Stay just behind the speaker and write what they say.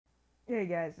Hey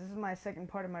guys, this is my second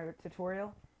part of my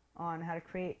tutorial on how to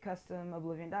create custom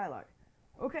Oblivion dialogue.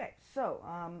 Okay, so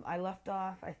I left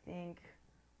off, I think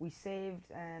we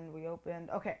saved and we opened.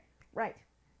 Okay, right.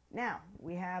 Now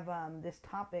we have this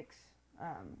topics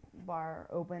bar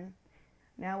open.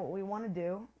 Now what we want to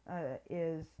do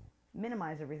is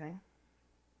minimize everything.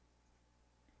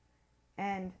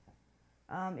 And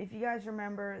if you guys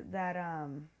remember that,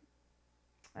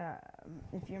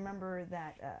 if you remember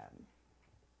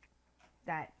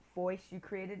that voice you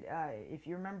created, if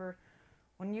you remember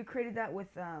when you created that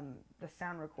with the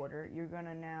sound recorder, you're going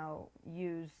to now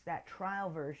use that trial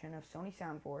version of Sony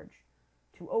SoundForge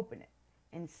to open it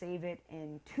and save it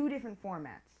in two different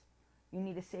formats. You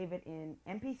need to save it in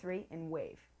MP3 and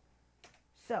WAV.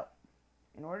 So,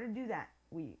 in order to do that,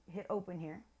 we hit open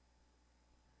here,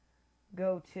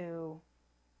 go to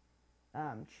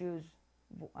choose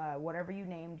whatever you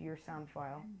named your sound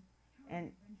file,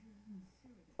 and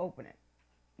open it.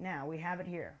 Now we have it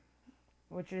here.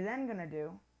 What you're then going to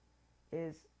do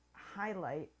is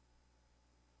highlight,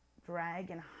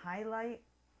 drag and highlight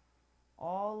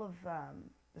all of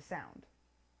the sound.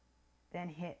 Then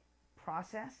hit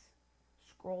process,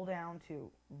 scroll down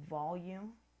to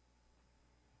volume,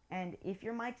 and if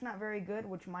your mic's not very good,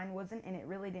 which mine wasn't, and it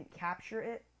really didn't capture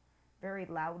it very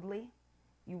loudly,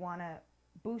 you want to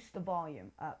boost the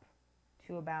volume up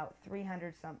to about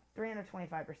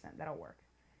 325%. That'll work.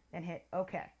 Then hit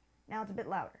OK. Now it's a bit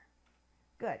louder.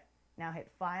 Good. Now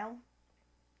hit File,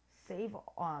 Save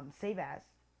As.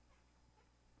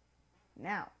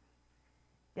 Now,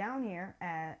 down here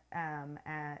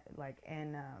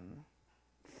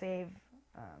Save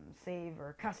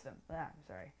or Custom.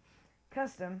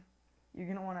 Custom. You're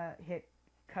gonna want to hit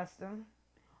Custom.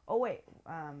 Oh wait.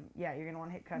 Yeah, you're gonna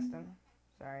want to hit Custom.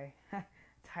 Sorry,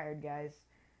 tired guys.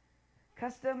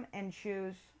 Custom and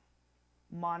choose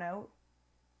mono.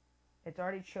 It's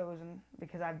already chosen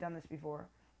because I've done this before,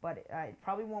 but it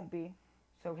probably won't be.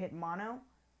 So hit mono,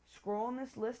 scroll in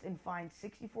this list and find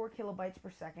 64 kilobytes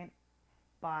per second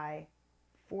by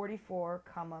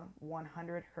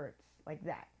 44,100 hertz, like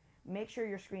that. Make sure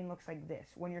your screen looks like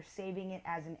this when you're saving it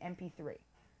as an MP3.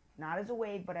 Not as a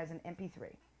WAV, but as an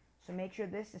MP3. So make sure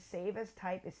this is save as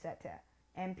type is set to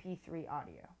MP3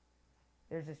 audio.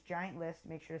 There's this giant list.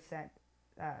 Make sure to set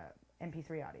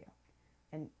MP3 audio.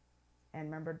 And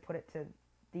remember to put it to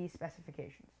these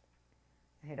specifications.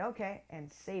 Hit OK and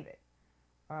save it.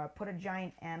 Put a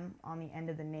giant M on the end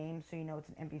of the name so you know it's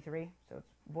an MP3. So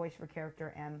it's voice for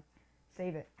character M.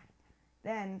 Save it.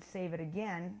 Then save it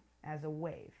again as a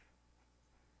WAV.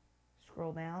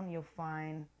 Scroll down, you'll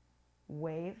find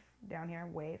WAV down here,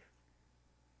 WAV.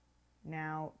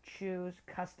 Now choose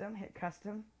custom, hit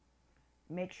custom.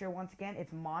 Make sure once again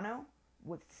it's mono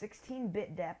with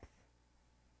 16-bit depth,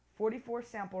 44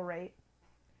 sample rate,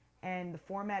 and the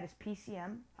format is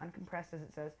PCM, uncompressed as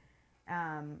it says,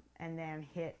 and then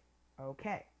hit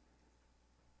OK.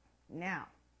 Now,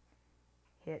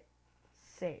 hit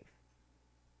save.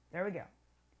 There we go.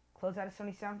 Close out of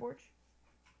Sony SoundForge.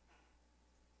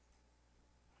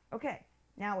 Okay,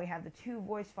 now we have the two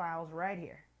voice files right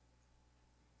here.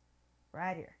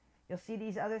 Right here. You'll see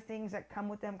these other things that come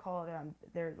with them called,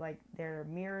 they're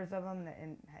mirrors of them,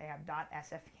 and they have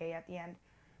 .sfk at the end.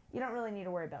 You don't really need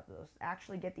to worry about those.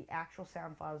 Actually get the actual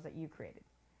sound files that you created.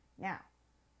 Now,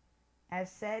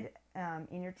 as said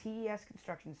in your TES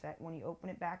construction set, when you open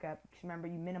it back up, just remember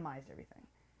you minimized everything.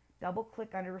 Double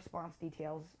click under response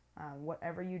details,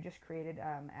 whatever you just created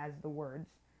as the words.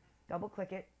 Double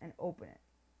click it and open it.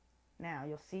 Now,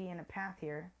 you'll see in a path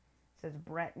here, it says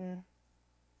Breton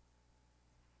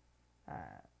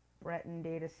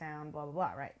data sound, blah, blah,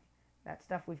 blah, right? That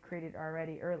stuff we've created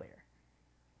already earlier.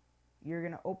 You're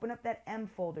going to open up that M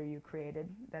folder you created.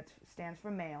 That stands for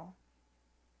mail.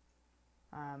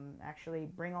 Actually,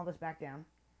 bring all this back down.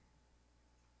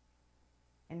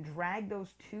 And drag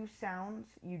those two sounds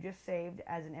you just saved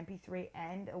as an MP3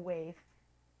 and a WAV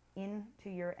into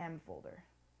your M folder.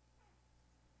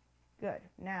 Good.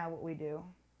 Now what we do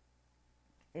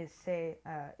is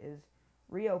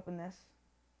reopen this.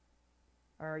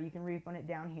 Or you can reopen it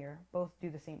down here. Both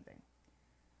do the same thing.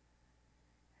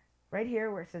 Right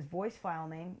here where it says voice file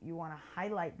name, you want to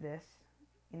highlight this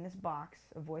in this box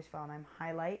of voice file name.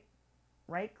 Highlight,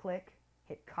 right click,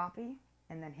 hit copy,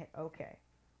 and then hit OK.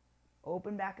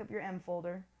 Open back up your M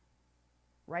folder.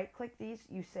 Right click these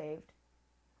you saved.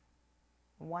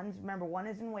 Remember, one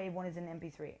is in WAV, one is in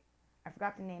MP3. I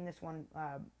forgot to name this one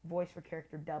voice for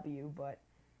character W, but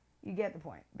you get the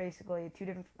point. Basically, two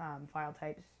different file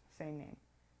types, same name.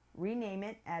 Rename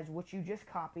it as what you just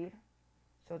copied.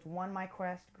 So it's one my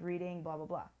quest, greeting, blah, blah,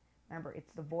 blah. Remember,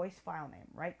 it's the voice file name.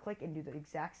 Right click and do the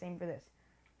exact same for this.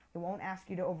 It won't ask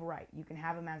you to overwrite. You can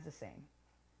have them as the same.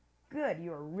 Good,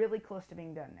 you are really close to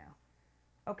being done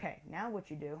now. Okay, now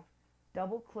what you do,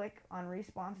 double click on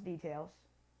response details,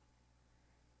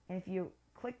 and if you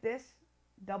click this,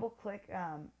 double click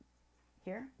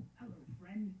here. Hello,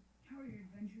 friend. How are your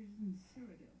adventures in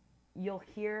Cyrodiil? You'll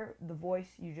hear the voice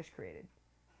you just created.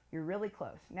 You're really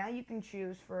close. Now you can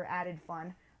choose for added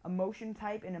fun a motion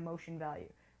type and a motion value.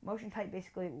 Motion type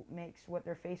basically makes what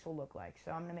their face will look like.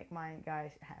 So I'm going to make my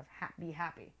guys be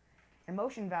happy. And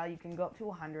motion value can go up to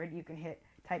 100. You can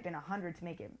type in 100 to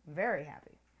make it very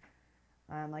happy.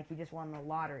 Like you just won the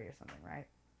lottery or something, right?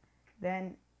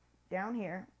 Then down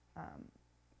here,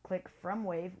 click from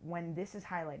wave when this is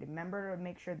highlighted. Remember to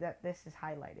make sure that this is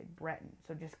highlighted, Breton.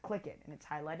 So just click it and it's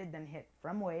highlighted, then hit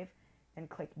from wave and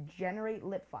click generate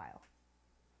lip file.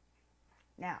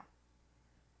 Now,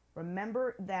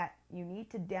 remember that you need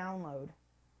to download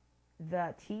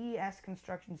the TES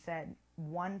construction set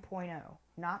 1.0,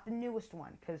 not the newest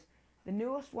one, because the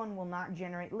newest one will not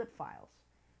generate lip files.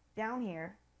 Down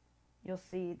here, you'll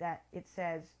see that it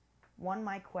says won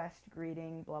my quest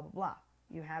greeting blah blah blah.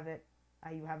 You have it.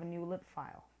 You have a new lip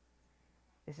file.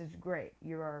 This is great.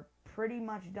 You are pretty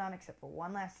much done except for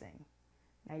one last thing.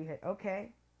 Now you hit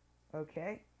OK,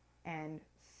 OK, and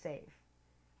save.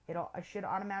 It should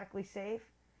automatically save.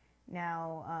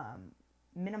 Now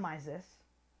minimize this.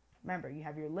 Remember, you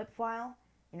have your lip file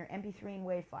and your MP3 and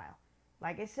WAV file.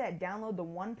 Like I said, download the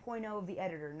 1.0 of the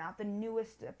editor, not the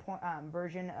newest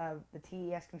version of the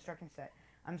TES construction set.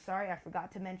 I'm sorry, I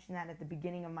forgot to mention that at the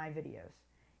beginning of my videos.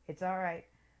 It's alright.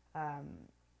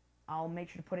 I'll make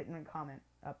sure to put it in the comment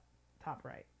up top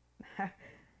right.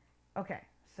 Okay,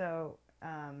 so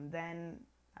then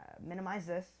minimize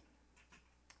this.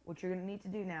 What you're going to need to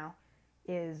do now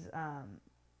is,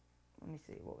 let me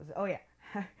see, what was it? Oh yeah,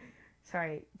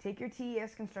 sorry, take your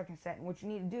TES construction set, and what you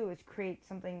need to do is create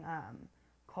something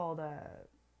called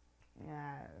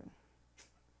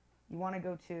you want to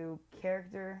go to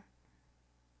character,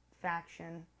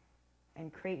 faction,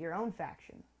 and create your own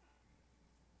faction.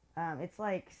 It's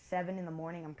like 7 in the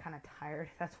morning. I'm kind of tired.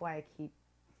 That's why I keep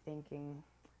thinking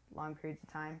long periods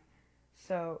of time.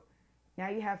 So now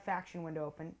you have faction window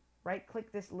open. Right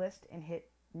click this list and hit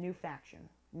new faction.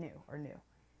 New.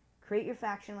 Create your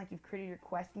faction like you've created your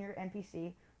quest in your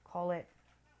NPC. Call it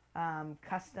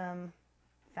custom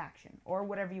faction or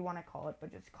whatever you want to call it,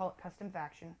 but just call it custom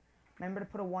faction. Remember to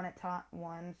put a 1 at top,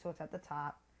 1 so it's at the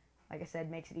top. Like I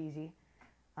said, makes it easy.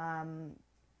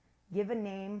 Give a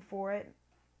name for it.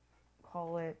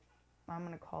 Call it, I'm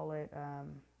going to call it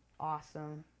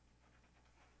awesome.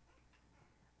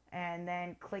 And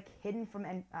then click hidden from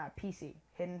PC.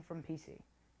 Hidden from PC.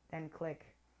 Then click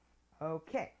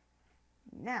OK.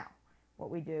 Now, what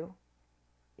we do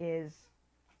is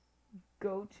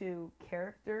go to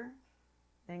character,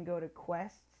 then go to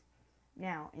quests.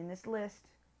 Now, in this list,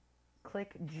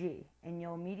 click G, and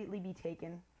you'll immediately be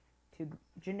taken to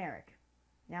generic.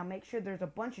 Now make sure there's a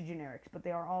bunch of generics, but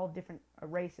they are all different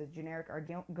races. Generic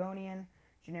Argonian,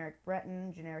 generic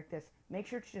Breton, generic this. Make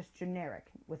sure it's just generic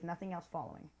with nothing else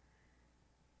following.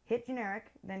 Hit generic,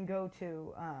 then go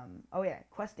to, oh yeah,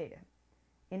 quest data.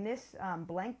 In this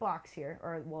blank box here,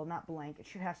 or well not blank, it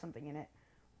should have something in it.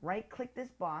 Right click this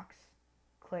box,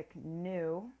 click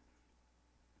new.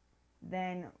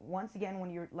 Then once again,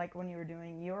 when you were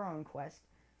doing your own quest,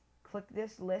 click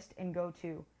this list and go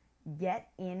to get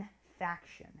in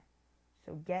faction.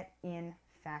 So get in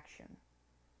faction.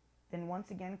 Then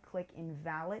once again click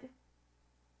invalid,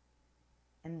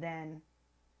 and then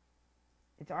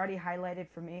it's already highlighted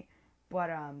for me, but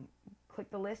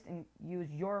click the list and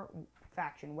use your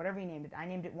faction, whatever you named it. I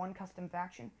named it one custom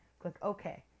faction. Click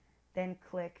OK. Then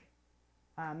click,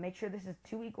 make sure this is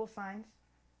 2 equal signs.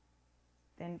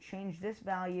 Then change this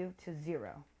value to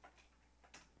 0.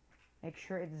 Make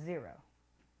sure it's 0.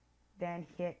 Then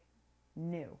hit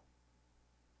new.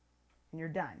 And you're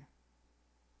done.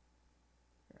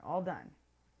 You're all done.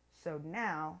 So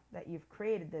now that you've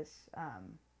created this,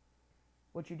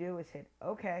 what you do is hit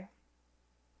OK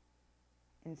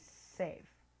and save.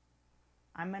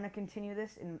 I'm going to continue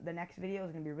this in the next video.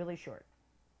 It's going to be really short.